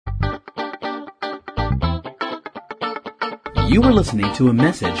You are listening to a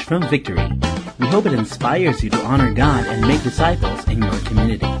message from Victory. We hope it inspires you to honor God and make disciples in your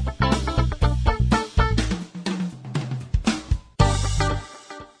community.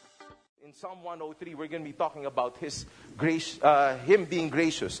 In Psalm 103, we're going to be talking about His grace, Him being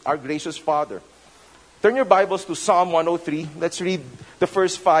gracious, our gracious Father. Turn your Bibles to Psalm 103. Let's read the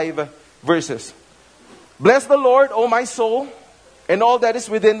first 5 verses. Bless the Lord, O my soul, and all that is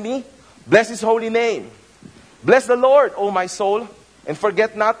within me. Bless His holy name. Bless the Lord, O my soul, and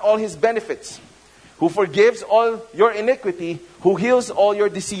forget not all His benefits, who forgives all your iniquity, who heals all your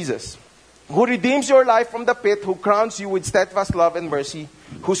diseases, who redeems your life from the pit, who crowns you with steadfast love and mercy,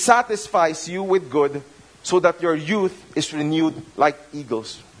 who satisfies you with good, so that your youth is renewed like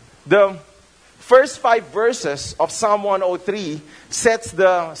eagles. The first 5 verses of Psalm 103 sets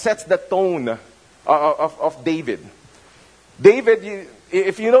the tone of David. David,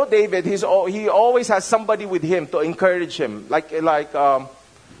 if you know David, he always has somebody with him to encourage him, like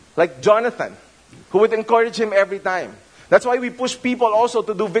Jonathan, who would encourage him every time. That's why we push people also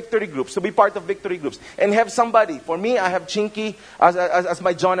to do victory groups, to be part of victory groups, and have somebody. For me, I have Chinky as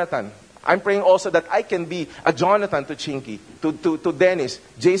my Jonathan. I'm praying also that I can be a Jonathan to Chinky, to Dennis.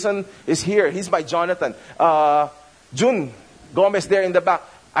 Jason is here. He's my Jonathan. June Gomez there in the back.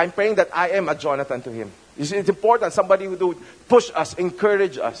 I'm praying that I am a Jonathan to him. It's important, somebody who would push us,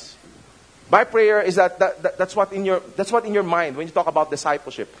 encourage us. My prayer is that's what in your mind when you talk about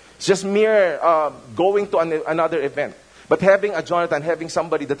discipleship. It's just mere going to another event. But having a Jonathan, having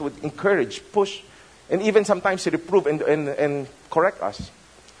somebody that would encourage, push, and even sometimes reprove and correct us.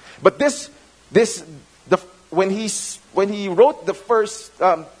 But when he wrote the first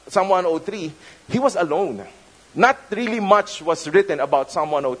Psalm 103, he was alone. Not really much was written about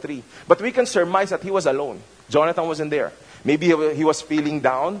Psalm 103, but we can surmise that he was alone. Jonathan wasn't there. Maybe he was feeling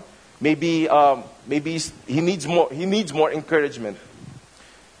down. Maybe he needs more encouragement.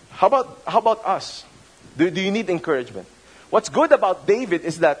 How about us? Do you need encouragement? What's good about David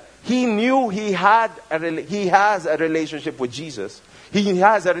is that he knew he has a relationship with Jesus. He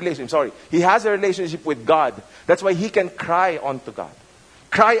has a relationship with God. That's why he can cry unto God.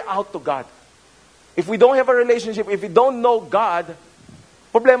 Cry out to God. If we don't have a relationship, if we don't know God,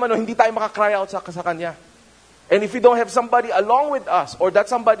 problema no, hindi tayo makakry out sa Kanya. And if we don't have somebody along with us, or that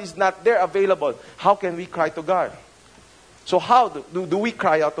somebody is not there available, how can we cry to God? So how do we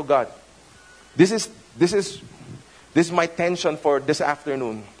cry out to God? This is my tension for this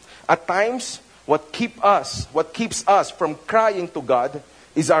afternoon. At times, what keeps us from crying to God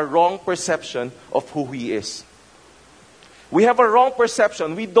is our wrong perception of who He is. We have a wrong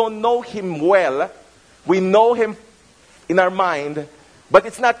perception. We don't know Him well. We know Him in our mind, but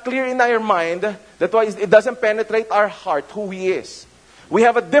it's not clear in our mind. That's why it doesn't penetrate our heart who He is. We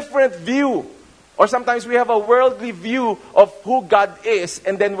have a different view, or sometimes we have a worldly view of who God is,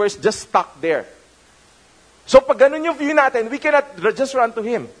 and then we're just stuck there. So pag ganun yung view natin, we cannot just run to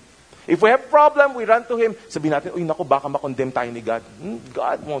Him. If we have problem, we run to Him. Sabihin natin, uy, naku, baka makondemn tayo ni God.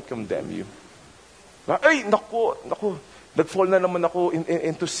 God won't condemn you. Ay, naku, nag-fall na naman ako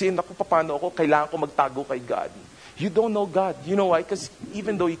into sin. Naku, paano ako? Kailangan ko magtago kay God. You don't know God. You know why? Because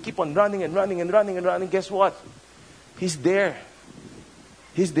even though you keep on running, guess what? He's there.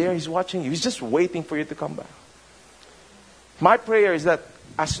 He's there. He's watching you. He's just waiting for you to come back. My prayer is that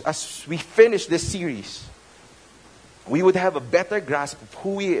as we finish this series, we would have a better grasp of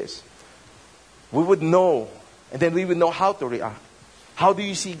who He is. We would know, and then we would know how to react. How do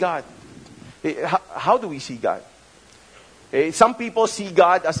you see God? How do we see God? Some people see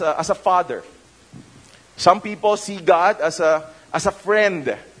God as a father. Some people see God as a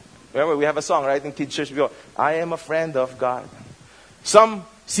friend. Remember, we have a song, right? In kids' church, we go, I am a friend of God. Some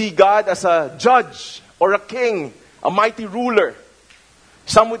see God as a judge or a king, a mighty ruler.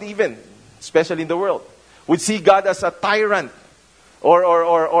 Some would even, especially in the world, would see God as a tyrant or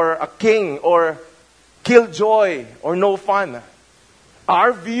a king or killjoy or no fun.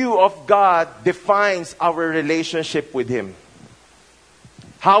 Our view of God defines our relationship with Him.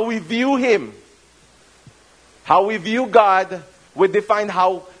 How we view Him, how we view God would define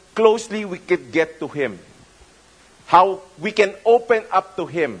how closely we could get to Him. How we can open up to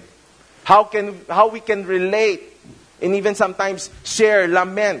Him. How we can relate and even sometimes share,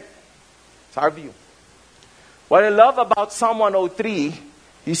 lament. It's our view. What I love about Psalm 103,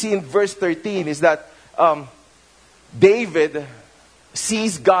 you see in verse 13, is that David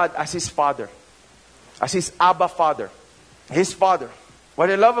sees God as his father, as his Abba Father, his father. What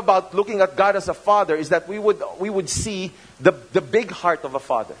I love about looking at God as a father is that we would see the big heart of a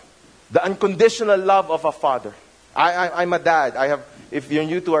father, the unconditional love of a father. I'm a dad. If you're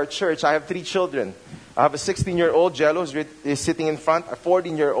new to our church, I have 3 children. I have a 16-year-old, Jello is sitting in front, a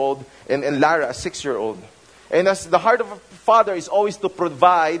 14-year-old, and Lara, a 6-year-old. And as the heart of a father is always to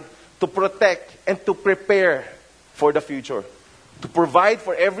provide, to protect, and to prepare for the future. To provide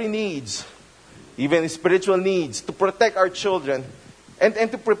for every needs, even spiritual needs, to protect our children, and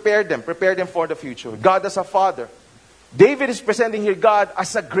to prepare them for the future. God as a father. David is presenting here God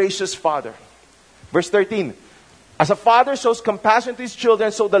as a gracious father. Verse 13, as a father shows compassion to his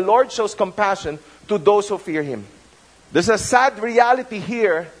children, so the Lord shows compassion to those who fear him. There's a sad reality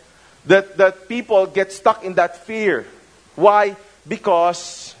here that people get stuck in that fear. Why?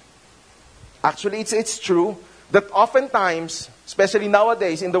 Because actually it's true that oftentimes, especially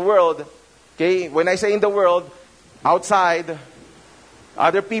nowadays in the world, okay, when I say in the world, outside,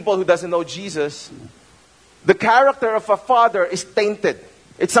 other people who doesn't know Jesus, the character of a father is tainted.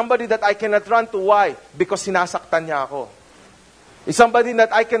 It's somebody that I cannot run to. Why? Because sinasaktan niya ako. It's somebody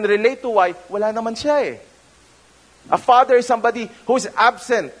that I can relate to. Why? Wala naman siya eh. A father is somebody who is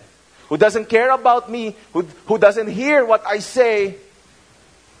absent, who doesn't care about me, who doesn't hear what I say,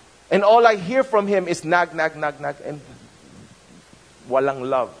 and all I hear from him is nag, and walang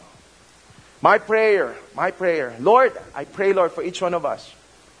love. My prayer, Lord, I pray, Lord, for each one of us,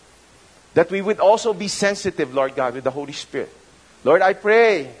 that we would also be sensitive, Lord God, with the Holy Spirit. Lord, I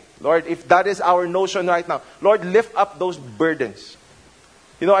pray, Lord, if that is our notion right now, Lord, lift up those burdens.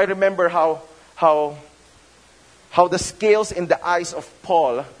 You know, I remember how the scales in the eyes of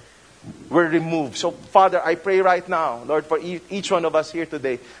Paul were removed. So, Father, I pray right now, Lord, for each one of us here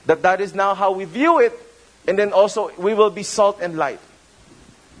today, that is now how we view it, and then also we will be salt and light.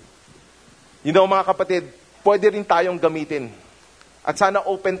 You know, mga kapatid, pwede rin tayong gamitin. At sana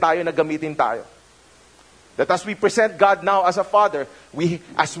open tayo na gamitin tayo. That as we present God now as a father,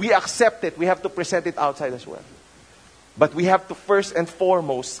 as we accept it, we have to present it outside as well. But we have to first and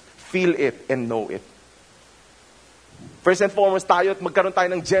foremost feel it and know it. First and foremost tayo at magkaroon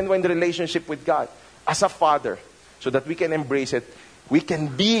tayo ng genuine relationship with God as a father so that we can embrace it. We can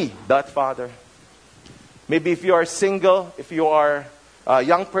be that father. Maybe if you are single, if you are a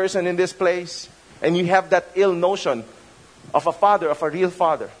young person in this place, and you have that ill notion of a father, of a real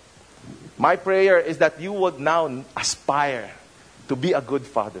father, my prayer is that you would now aspire to be a good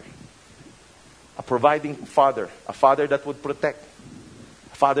father. A providing father. A father that would protect.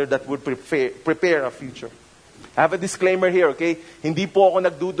 A father that would prepare a future. I have a disclaimer here, okay? Hindi po ako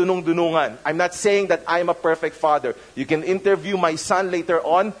nagdudunong-dunungan. I'm not saying that I'm a perfect father. You can interview my son later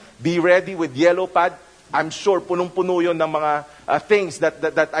on. Be ready with yellow pad. I'm sure punong-puno yun ng mga things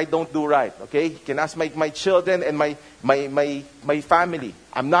that I don't do right. Okay? You can ask my children and my family.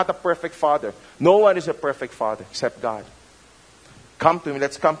 I'm not a perfect father. No one is a perfect father except God. Come to me.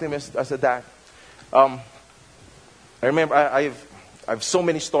 Let's come to him as a dad. I remember I have so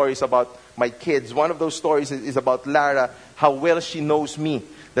many stories about my kids. One of those stories is about Lara, how well she knows me.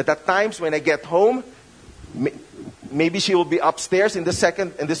 That at times when I get home, maybe she will be upstairs in the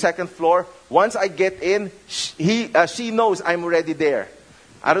second floor. Once I get in, she knows I'm already there.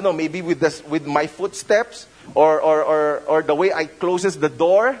 I don't know, maybe with my footsteps or the way I closes the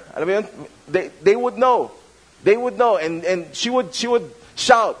door. I mean, they would know. They would know, and she would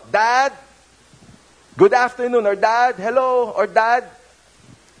shout, "Dad, good afternoon," or "Dad, hello," or "Dad,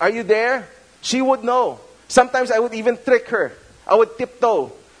 are you there?" She would know. Sometimes I would even trick her. I would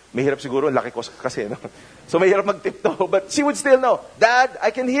tiptoe. Mahirap siguro, laki ko kasi, no? So mahirap mag-tiptoe. But she would still know. "Dad, I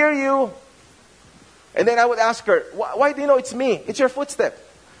can hear you." And then I would ask her, "Why do you know it's me? It's your footstep."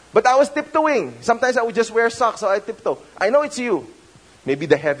 But I was tiptoeing. Sometimes I would just wear socks, so I tiptoe. "I know it's you." Maybe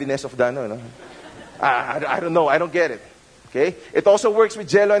the heaviness of the, no? I don't know. I don't get it. Okay? It also works with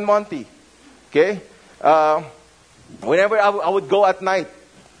Jello and Monty. Okay? Whenever I would go at night,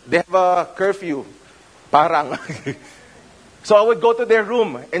 they have a curfew. Parang. So I would go to their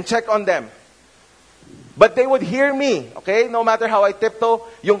room and check on them. But they would hear me, okay? No matter how I tiptoe,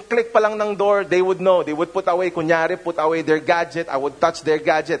 yung click pa lang ng door, they would know. They would put away their gadget. I would touch their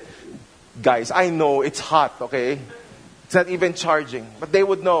gadget. Guys, I know it's hot, okay? It's not even charging. But they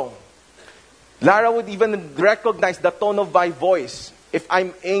would know. Lara would even recognize the tone of my voice. If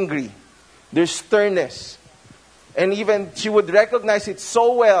I'm angry, there's sternness. And even she would recognize it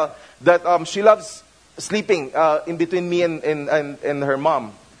so well that she loves sleeping in between me and her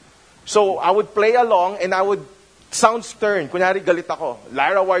mom. So I would play along and I would sound stern. Kunyari galit ako.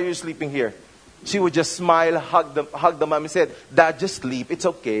 "Lara, why are you sleeping here?" She would just smile, hug the mom and said, "Dad, just sleep. It's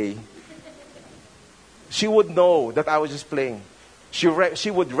okay." She would know that I was just playing. She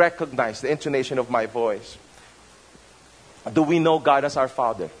would recognize the intonation of my voice. Do we know God as our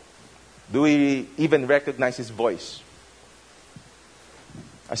Father? Do we even recognize His voice?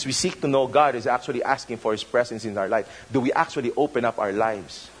 as we seek to know God, is actually asking for His presence in our life. Do we actually open up our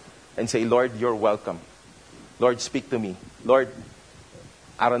lives and say, Lord, you're welcome. Lord, speak to me. Lord,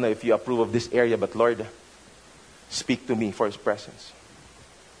 I don't know if you approve of this area, but Lord, speak to me for His presence.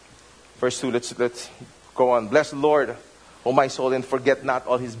 Verse 2, let's go on. Bless the Lord, O my soul, and forget not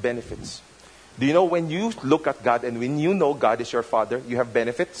all His benefits. Do you know when you look at God and when you know God is your Father, you have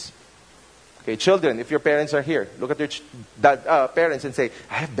benefits? Okay, children, if your parents are here, look at your parents and say,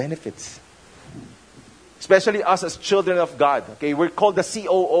 I have benefits. Especially us as children of God. Okay, we're called the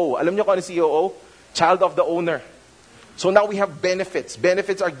COO. Alam niyo kung ano COO? Child of the owner. So now we have benefits.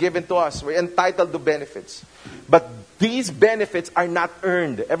 Benefits are given to us. We're entitled to benefits. But these benefits are not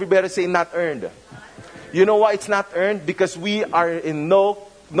earned. Everybody say not earned. You know why it's not earned? Because we are in no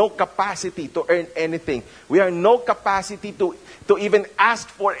capacity to earn anything. We are no capacity to even ask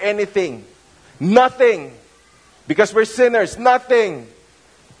for anything. Nothing. Because we're sinners. Nothing.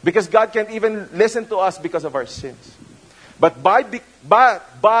 Because God can't even listen to us because of our sins. But by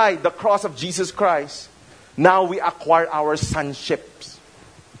the cross of Jesus Christ, now we acquire our sonships.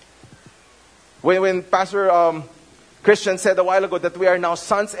 When Pastor Christian said a while ago that we are now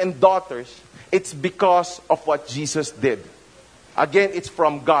sons and daughters, it's because of what Jesus did. Again, it's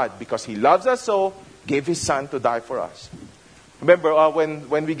from God because He loves us so, gave His Son to die for us. Remember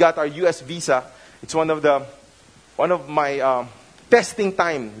when we got our U.S. visa, it's one of my testing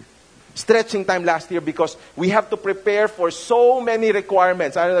time, stretching time last year because we have to prepare for so many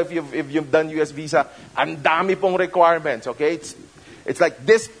requirements. I don't know if you've done U.S. visa. Ang dami pong requirements, okay? It's like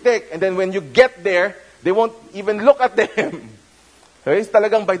this thick, and then when you get there, they won't even look at them. Okay? It's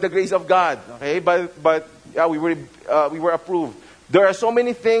talagang by the grace of God, okay? But yeah, we were approved. There are so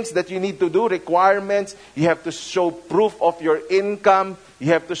many things that you need to do, requirements. You have to show proof of your income. You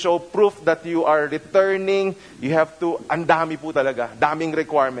have to show proof that you are returning. You have to, ang dami po talaga. Daming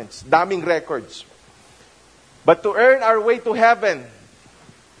requirements. Daming records. But to earn our way to heaven,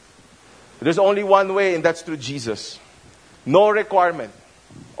 there's only one way, and that's through Jesus. No requirement.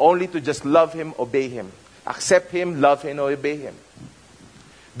 Only to just love Him, obey Him. Accept Him, love Him, obey Him.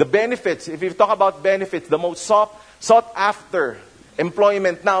 The benefits, if you talk about benefits, the most sought after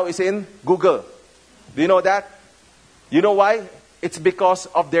employment now is in Google. Do you know that? You know why? It's because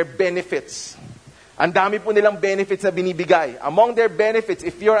of their benefits. Ang dami po nilang benefits na binibigay. Among their benefits,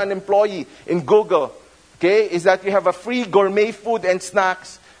 if you're an employee in Google, okay, is that you have a free gourmet food and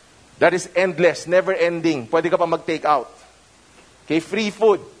snacks that is endless, never ending. Pwede ka pa mag-take out. Okay, free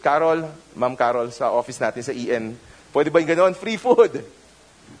food. Ma'am Carol, sa office natin sa EN, pwede ba yung gano'n? Free food.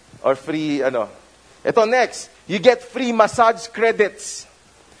 Or free, Ito next, you get free massage credits.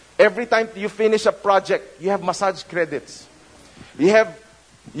 Every time you finish a project, you have massage credits.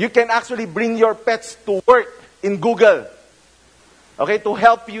 You can actually bring your pets to work in Google. Okay, to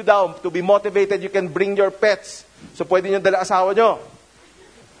help you down, to be motivated, you can bring your pets. So pwede nyo dala asawa nyo.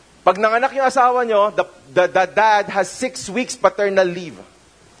 Pag nanganak yung asawa nyo, the dad has 6 weeks paternal leave.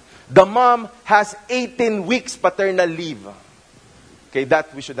 The mom has 18 weeks paternal leave. Okay,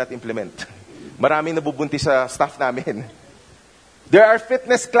 that we should not implement. Maraming nabubuntis sa staff namin. There are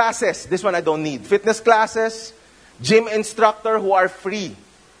fitness classes. This one I don't need. Fitness classes, gym instructor who are free.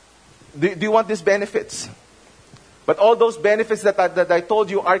 Do you want these benefits? But all those benefits that I told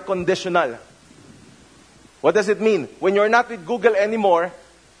you are conditional. What does it mean? When you're not with Google anymore,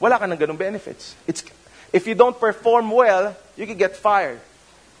 wala ka ng ganung benefits. If you don't perform well, you can get fired.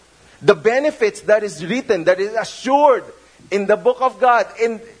 The benefits that is written, that is assured in the book of God,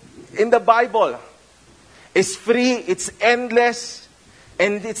 in the Bible, is free, it's endless,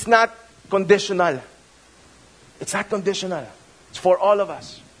 and it's not conditional. It's not conditional. It's for all of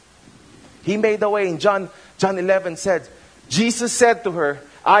us. He made a way. In John 11 said, Jesus said to her,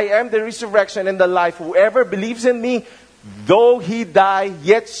 I am the resurrection and the life. Whoever believes in me, though he die,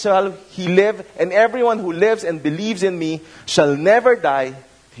 yet shall he live. And everyone who lives and believes in me shall never die.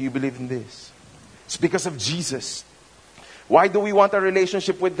 Do you believe in this? It's because of Jesus. Why do we want a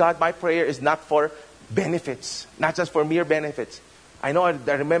relationship with God? My prayer is not for benefits, not just for mere benefits. I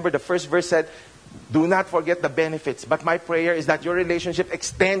remember the first verse said, do not forget the benefits. But my prayer is that your relationship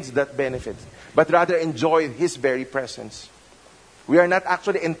extends that benefit, but rather enjoy His very presence. We are not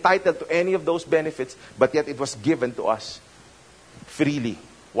actually entitled to any of those benefits, but yet it was given to us freely.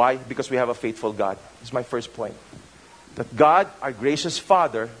 Why? Because we have a faithful God. That's my first point. That God, our gracious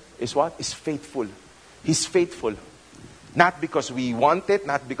Father, is what? Is faithful. He's faithful. Not because we want it,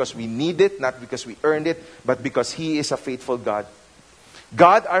 not because we need it, not because we earned it, but because He is a faithful God.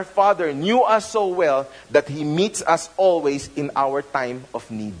 God, our Father, knew us so well that He meets us always in our time of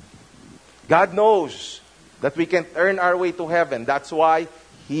need. God knows that we can't earn our way to heaven. That's why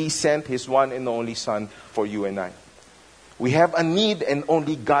He sent His one and only Son for you and I. We have a need and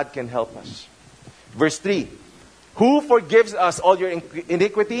only God can help us. Verse 3, who forgives us all your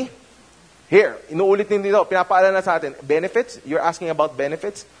iniquity? Here, inuulit din dito, pinapaalala na sa atin, benefits? You're asking about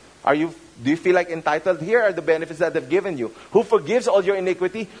benefits? Do you feel like entitled? Here are the benefits that they've given you. Who forgives all your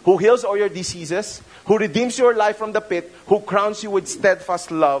iniquity, who heals all your diseases, who redeems your life from the pit, who crowns you with steadfast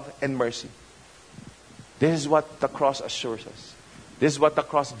love and mercy. This is what the cross assures us. This is what the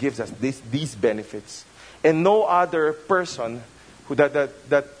cross gives us, these benefits. And no other person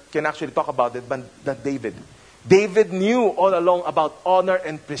that can actually talk about it but David. David knew all along about honor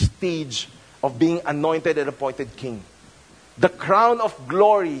and prestige of being anointed and appointed king. The crown of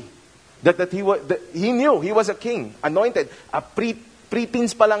glory that he knew he was a king, anointed.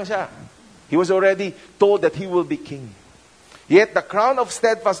 Pre-teens pa lang siya. He was already told that he will be king. Yet the crown of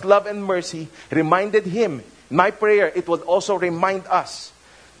steadfast love and mercy reminded him, my prayer, it will also remind us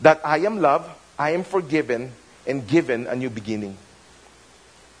that I am loved, I am forgiven, and given a new beginning.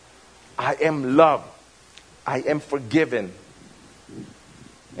 I am loved, I am forgiven,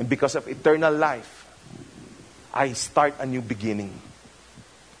 and because of eternal life, I start a new beginning.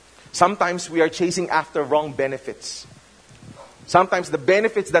 Sometimes we are chasing after wrong benefits. Sometimes the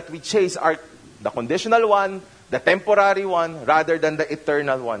benefits that we chase are the conditional one, the temporary one, rather than the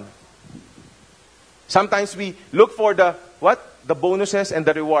eternal one. Sometimes we look for the bonuses and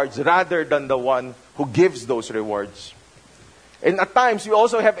the rewards rather than the one who gives those rewards. And at times, we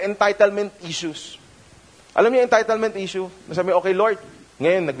also have entitlement issues. Alam niyo entitlement issue? Nasabi, okay Lord,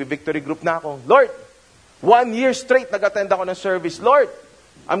 ngayon nagbi-victory group na ako. Lord, 1 year straight nag-attend ako ng service. Lord,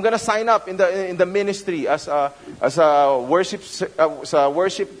 I'm gonna sign up in the ministry as a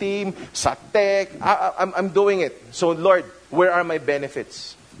worship team, sa tech. I'm doing it. So Lord, where are my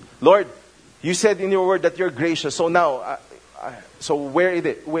benefits? Lord, you said in your word that you're gracious. So now, so where is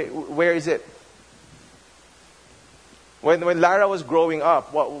it? Where is it? When Lara was growing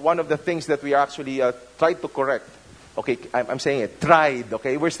up, one of the things that we actually tried to correct, okay, I'm saying it, tried,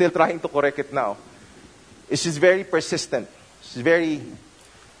 okay, we're still trying to correct it now. She's very persistent. She's very,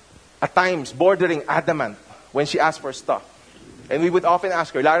 at times, bordering adamant when she asks for stuff. And we would often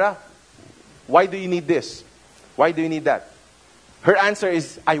ask her, Lara, why do you need this? Why do you need that? Her answer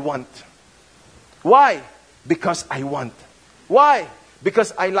is, I want. Why? Because I want. Why?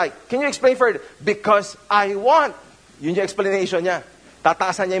 Because I like. Can you explain further? Because I want. Yun yung explanation niya.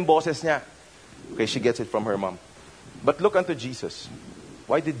 Tataasan niya yung boses niya. Okay, she gets it from her mom. But look unto Jesus.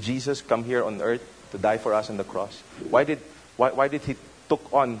 Why did Jesus come here on earth to die for us on the cross? Why did He took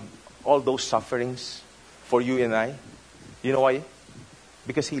on all those sufferings for you and I? You know why?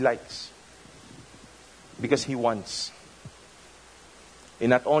 Because He likes. Because He wants. And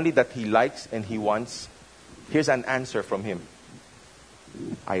not only that He likes and He wants, here's an answer from Him.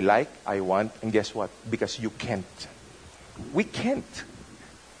 I like, I want, and guess what? Because you can't. We can't.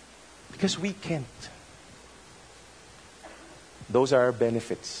 Because we can't. Those are our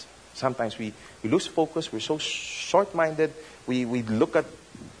benefits. Sometimes we lose focus. We're so short-minded. We look at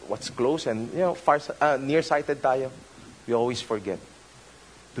what's close and, nearsighted tayo. We always forget.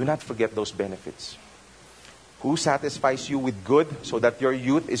 Do not forget those benefits. Who satisfies you with good so that your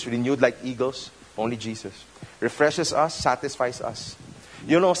youth is renewed like eagles? Only Jesus. Refreshes us, satisfies us.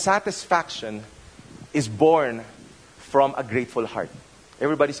 Satisfaction is born from a grateful heart.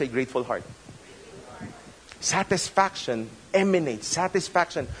 Everybody say grateful heart. Satisfaction emanates.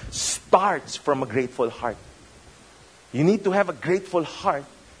 Satisfaction starts from a grateful heart. You need to have a grateful heart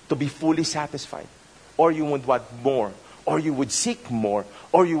to be fully satisfied. Or you would want more. Or you would seek more.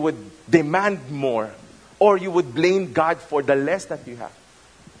 Or you would demand more. Or you would blame God for the less that you have.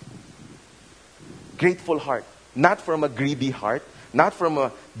 Grateful heart. Not from a greedy heart. Not from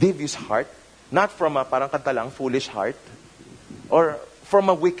a devious heart. Not from a parang kanta lang, foolish heart. Or from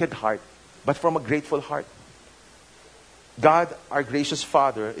a wicked heart. But from a grateful heart. God, our gracious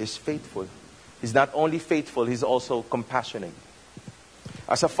Father, is faithful. He's not only faithful, He's also compassionate.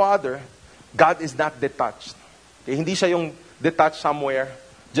 As a Father, God is not detached. Okay, hindi siya yung detached somewhere,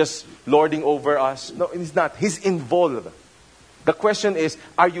 just lording over us. No, He's not. He's involved. The question is,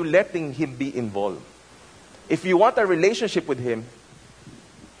 are you letting Him be involved? If you want a relationship with Him,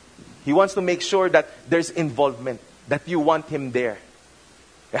 He wants to make sure that there's involvement, that you want Him there.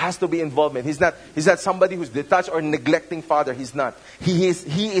 There has to be involvement. He's not somebody who's detached or neglecting Father. He's not. He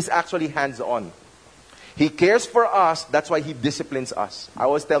is actually hands-on. He cares for us. That's why He disciplines us. I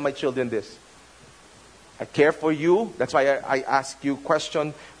always tell my children this. I care for you. That's why I ask you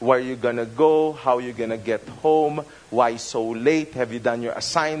question, where you going to go, how you going to get home, why so late, have you done your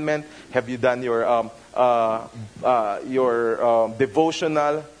assignment, have you done your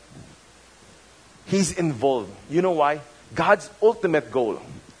devotional. He's involved. You know why? God's ultimate goal.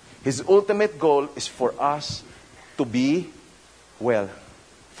 His ultimate goal is for us to be well,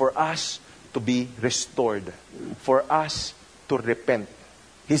 for us to be restored, for us to repent.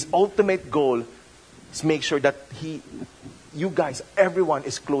 His ultimate goal is make sure that you guys, everyone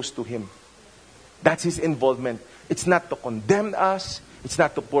is close to Him. That's His involvement. It's not to condemn us. It's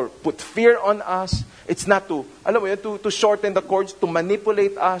not to put fear on us. It's not to, to shorten the cords, to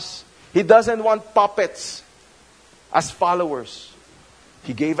manipulate us. He doesn't want puppets as followers.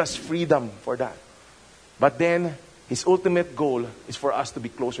 He gave us freedom for that. But then, His ultimate goal is for us to be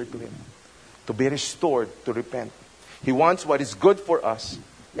closer to Him, to be restored, to repent. He wants what is good for us,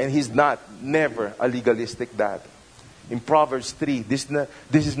 and He's never a legalistic dad. In Proverbs 3, this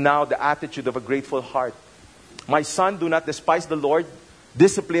is now the attitude of a grateful heart. My son, do not despise the Lord,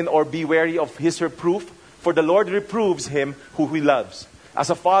 discipline or be wary of His reproof, for the Lord reproves him who He loves, as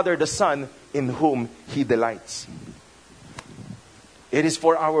a father the son in whom He delights. It is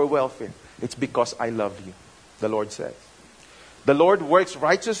for our welfare. It's because I love you, the Lord says. The Lord works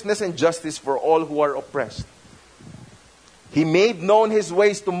righteousness and justice for all who are oppressed. He made known His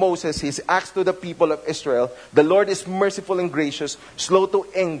ways to Moses, His acts to the people of Israel. The Lord is merciful and gracious, slow to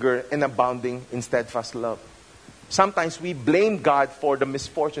anger and abounding in steadfast love. Sometimes we blame God for the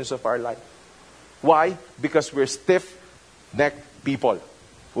misfortunes of our life. Why? Because we're stiff-necked people.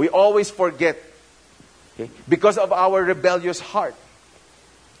 We always forget. Okay? Because of our rebellious heart.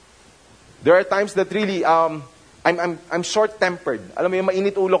 There are times that really, I'm short-tempered. Alam mo yung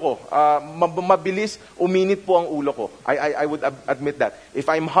mainit ulo ko. Mabilis, uminit po ang ulo ko. I would admit that. If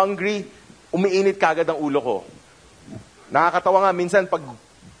I'm hungry, umiinit kagad ang ulo ko. Nakakatawa nga, minsan pag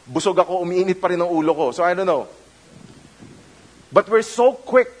busog ako, umiinit pa rin ang ulo ko. So I don't know. But we're so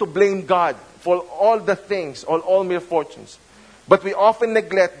quick to blame God for all the things, all misfortunes. But we often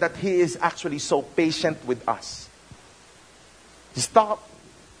neglect that He is actually so patient with us. Stop.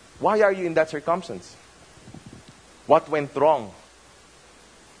 Why are you in that circumstance? What went wrong?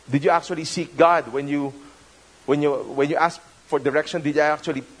 Did you actually seek God when you asked for direction? Did you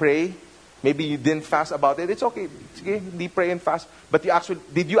actually pray? Maybe you didn't fast about it. It's okay. Hindi pray and fast. But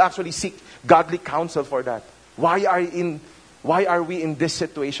did you actually seek godly counsel for that? Why are we in this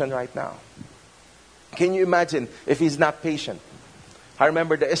situation right now? Can you imagine if He's not patient? I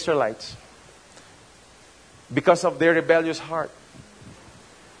remember the Israelites. Because of their rebellious heart,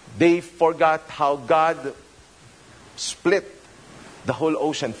 they forgot how God split the whole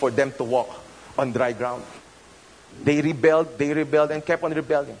ocean for them to walk on dry ground. They rebelled, and kept on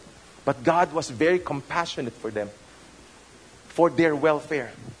rebelling. But God was very compassionate for them, for their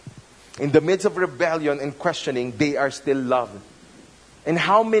welfare. In the midst of rebellion and questioning, they are still loved. And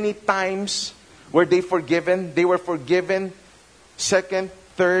how many times were they forgiven? They were forgiven 2nd,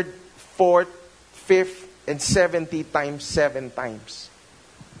 3rd, 4th, 5th, and 70 times, 7 times.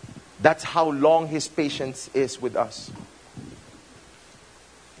 That's how long His patience is with us.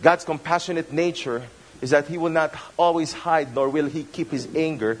 God's compassionate nature is that He will not always hide, nor will He keep His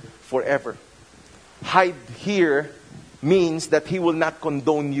anger forever. Hide here means that He will not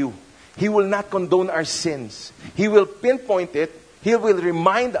condone you. He will not condone our sins. He will pinpoint it. He will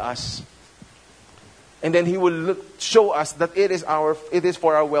remind us. And then He will show us that it is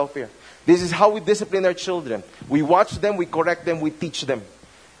for our welfare. This is how we discipline our children. We watch them, we correct them, we teach them.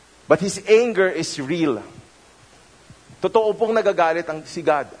 But His anger is real. Totoo pong nagagalit si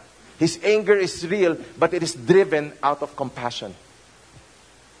God. His anger is real, but it is driven out of compassion.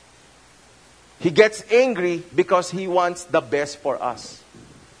 He gets angry because He wants the best for us.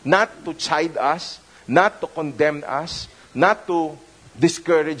 Not to chide us, not to condemn us, not to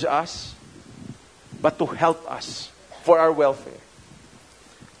discourage us, but to help us for our welfare.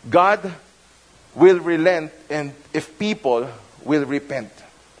 God will relent and if people will repent.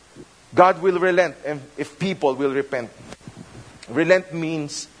 God will relent and if people will repent. Relent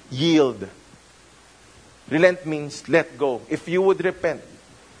means yield. Relent means let go. If you would repent,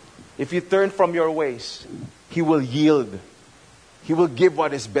 if you turn from your ways, He will yield. He will give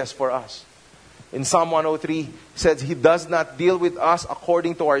what is best for us. In Psalm 103, it says, He does not deal with us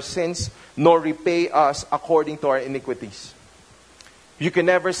according to our sins, nor repay us according to our iniquities. You can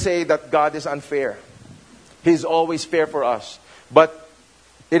never say that God is unfair. He is always fair for us. But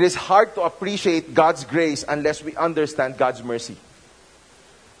it is hard to appreciate God's grace unless we understand God's mercy.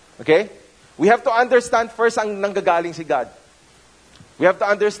 Okay? We have to understand first ang nanggagaling si God. We have to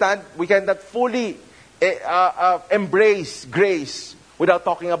understand we cannot fully embrace grace without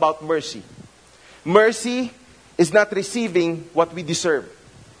talking about mercy. Mercy is not receiving what we deserve.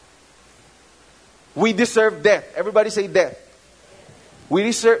 We deserve death. Everybody say death. We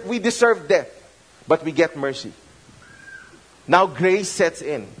deserve death, but we get mercy. Now grace sets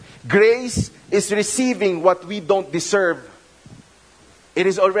in. Grace is receiving what we don't deserve. It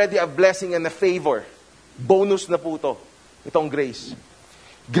is already a blessing and a favor. Bonus na po ito. Itong grace.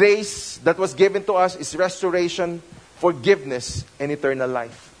 Grace that was given to us is restoration, forgiveness, and eternal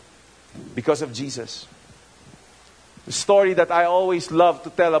life. Because of Jesus. The story that I always love to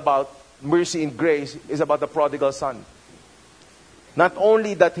tell about mercy and grace is about the prodigal son. Not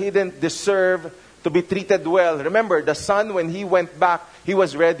only that he didn't deserve to be treated well. Remember, the son, when he went back, he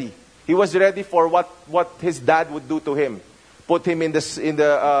was ready. He was ready for what his dad would do to him. Put him in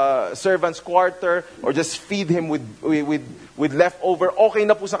the servant's quarter or just feed him with leftover. Okay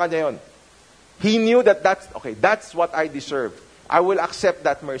na po sa kanya yun. He knew that that's what I deserve. I will accept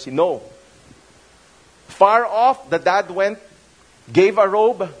that mercy. No. Far off, the dad went, gave a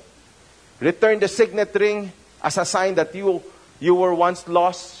robe, returned the signet ring as a sign that you were once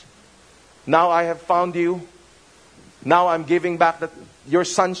lost. Now I have found you. Now I'm giving back your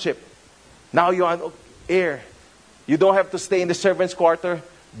sonship. Now you are an heir. You don't have to stay in the servant's quarter.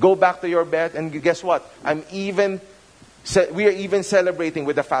 Go back to your bed. And guess what? we are even celebrating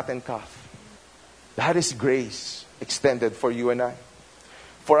with a fattened calf. That is grace extended for you and I.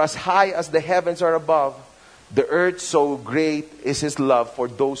 For as high as the heavens are above, the earth so great is His love for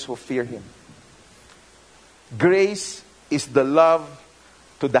those who fear Him. Grace is the love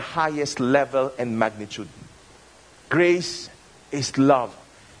to the highest level and magnitude. Grace is love.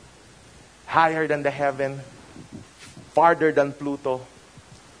 Higher than the heaven, farther than Pluto.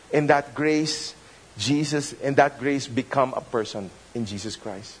 In that grace, become a person in Jesus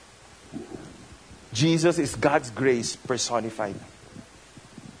Christ. Jesus is God's grace personified.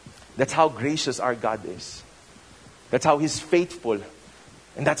 That's how gracious our God is. That's how He's faithful.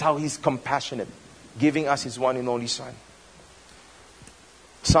 And that's how He's compassionate, giving us His one and only Son.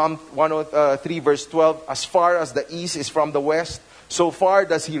 Psalm 103 verse 12, as far as the east is from the west, so far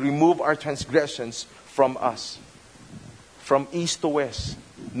does He remove our transgressions from us. From east to west,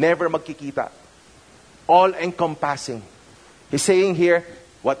 never magkikita. All-encompassing. He's saying here,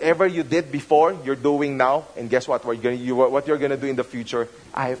 whatever you did before, you're doing now. And guess what? What you're going to do in the future,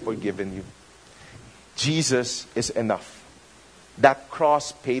 I have forgiven you. Jesus is enough. That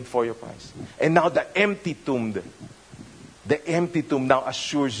cross paid for your price. And now the empty tomb now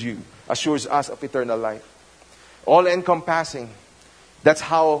assures us of eternal life. All-encompassing. That's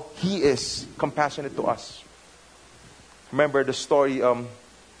how He is compassionate to us. Remember the story, I don't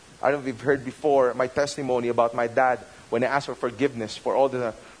know if you've heard before, my testimony about my dad when I asked for forgiveness for all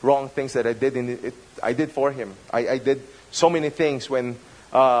the wrong things that I did for him. I did so many things when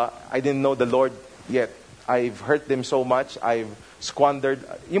I didn't know the Lord yet. I've hurt them so much. I've squandered.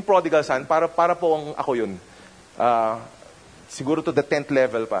 Yung prodigal son, para po ako yun. Siguro to the 10th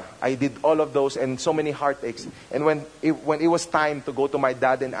level pa. I did all of those and so many heartaches. And when it was time to go to my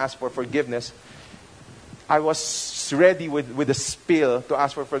dad and ask for forgiveness, I was ready with a spill to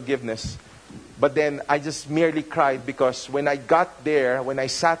ask for forgiveness. But then I just merely cried because when I got there, when I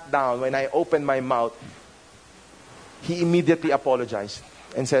sat down, when I opened my mouth, he immediately apologized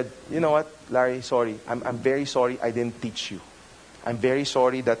and said, you know what, Larry, sorry. I'm very sorry I didn't teach you. I'm very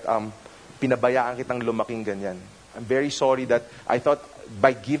sorry that pinabayaan kitang lumaking ganyan. I'm very sorry that I thought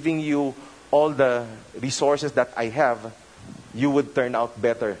by giving you all the resources that I have, you would turn out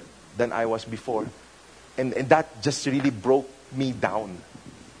better than I was before. And that just really broke me down.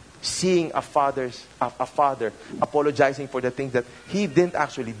 Seeing a father apologizing for the things that he didn't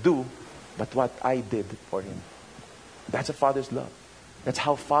actually do, but what I did for him. That's a father's love. That's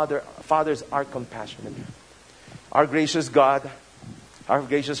how fathers are compassionate. Our gracious God, our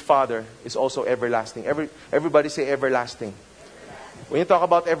gracious Father is also everlasting. Everybody say everlasting. When you talk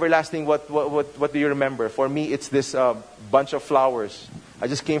about everlasting, what do you remember? For me, it's this bunch of flowers. I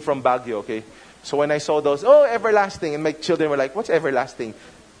just came from Baguio, okay? So when I saw those, oh, everlasting, and my children were like, what's everlasting?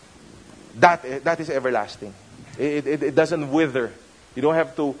 That is everlasting. It doesn't wither. You don't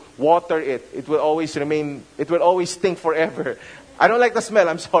have to water it. It will always remain, it will always stink forever. I don't like the smell,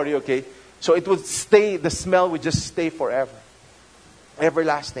 I'm sorry, okay? So it would stay, the smell would just stay forever.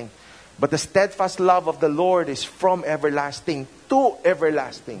 Everlasting. But the steadfast love of the Lord is from everlasting to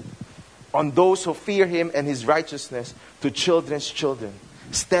everlasting on those who fear Him and His righteousness to children's children.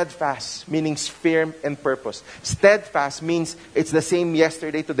 Steadfast, meaning firm and purpose. Steadfast means it's the same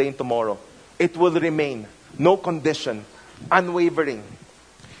yesterday, today, and tomorrow. It will remain. No condition. Unwavering.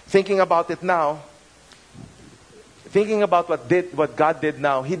 Thinking about it now, thinking about what God did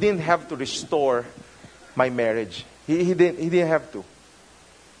now, He didn't have to restore my marriage. He didn't have to.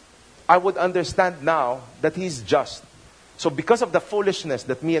 I would understand now that He's just. So because of the foolishness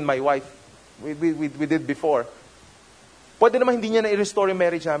that me and my wife, we did before, pwede naman hindi niya na-restore yung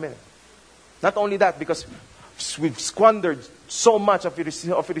marriage namin. Not only that, because we've squandered so much of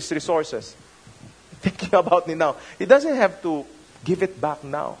His resources. Thinking about it now, He doesn't have to give it back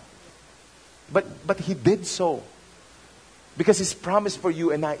now. But He did so. Because His promise for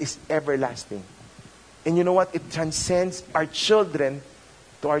you and I is everlasting. And you know what? It transcends our children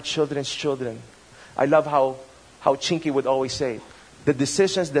to our children's children. I love how Chinky would always say, the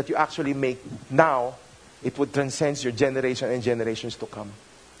decisions that you actually make now, it would transcend your generation and generations to come.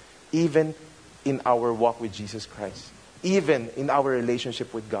 Even in our walk with Jesus Christ. Even in our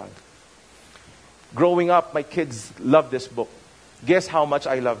relationship with God. Growing up, my kids love this book. Guess how much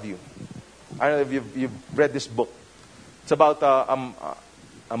I love you. I don't know if you've read this book. It's about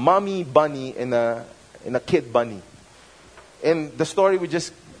a mommy bunny and a kid bunny. And the story would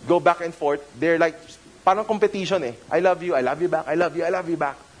just go back and forth. They're like, parang competition eh. I love you back, I love you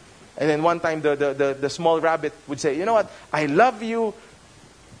back. And then one time the small rabbit would say, you know what? I love you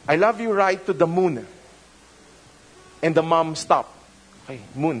right to the moon. And the mom stopped. Okay,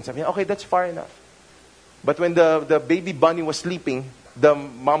 moon. Sabi niya, okay, that's far enough. But when the baby bunny was sleeping, the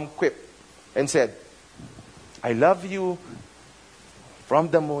mom quipped and said, I love you from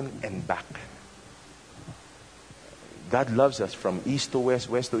the moon and back. God loves us from east to west,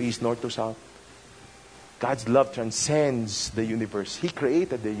 west to east, north to south. God's love transcends the universe. He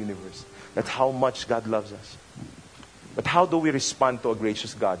created the universe. That's how much God loves us. But how do we respond to a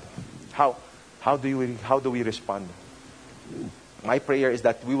gracious God? How do we respond? My prayer is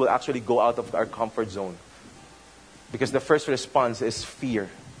that we will actually go out of our comfort zone. Because the first response is fear.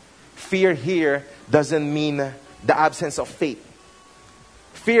 Fear here doesn't mean the absence of faith.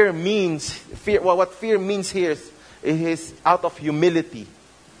 What fear means here is out of humility.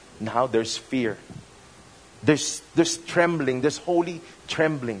 Now there's fear. There's trembling. There's holy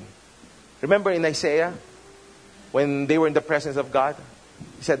trembling. Remember in Isaiah, when they were in the presence of God,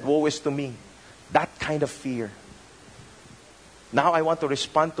 He said, woe is to me. That kind of fear. Now I want to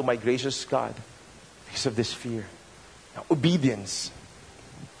respond to my gracious God because of this fear. Now, obedience.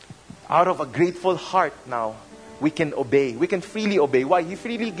 Out of a grateful heart now, we can obey. We can freely obey. Why? He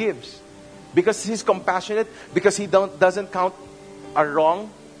freely gives. Because He's compassionate. Because He doesn't count a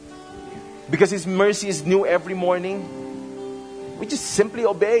wrong. Because His mercy is new every morning. We just simply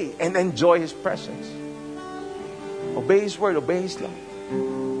obey and enjoy His presence. Obey His word. Obey His love.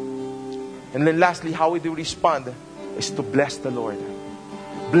 And then lastly, how we do respond is to bless the Lord.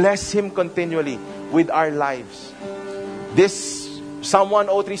 Bless Him continually with our lives. This Psalm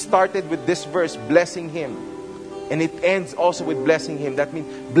 103 started with this verse, blessing Him. And it ends also with blessing Him. That means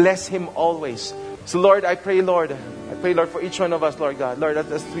bless Him always. So Lord, I pray, Lord, for each one of us, Lord God. Lord,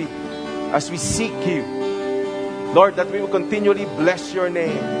 that as we seek You, Lord, that we will continually bless Your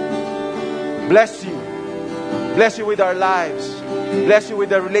name. Bless You. Bless You with our lives. Bless You with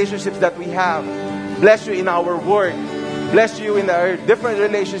the relationships that we have. Bless You in our work. Bless You in our different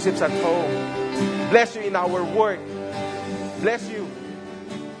relationships at home. Bless You in our work. Bless You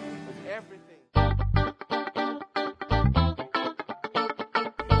with everything.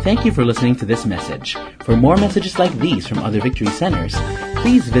 Thank you for listening to this message. For more messages like these from other Victory Centers,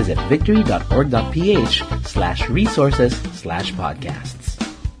 please visit victory.org.ph/resources/podcasts.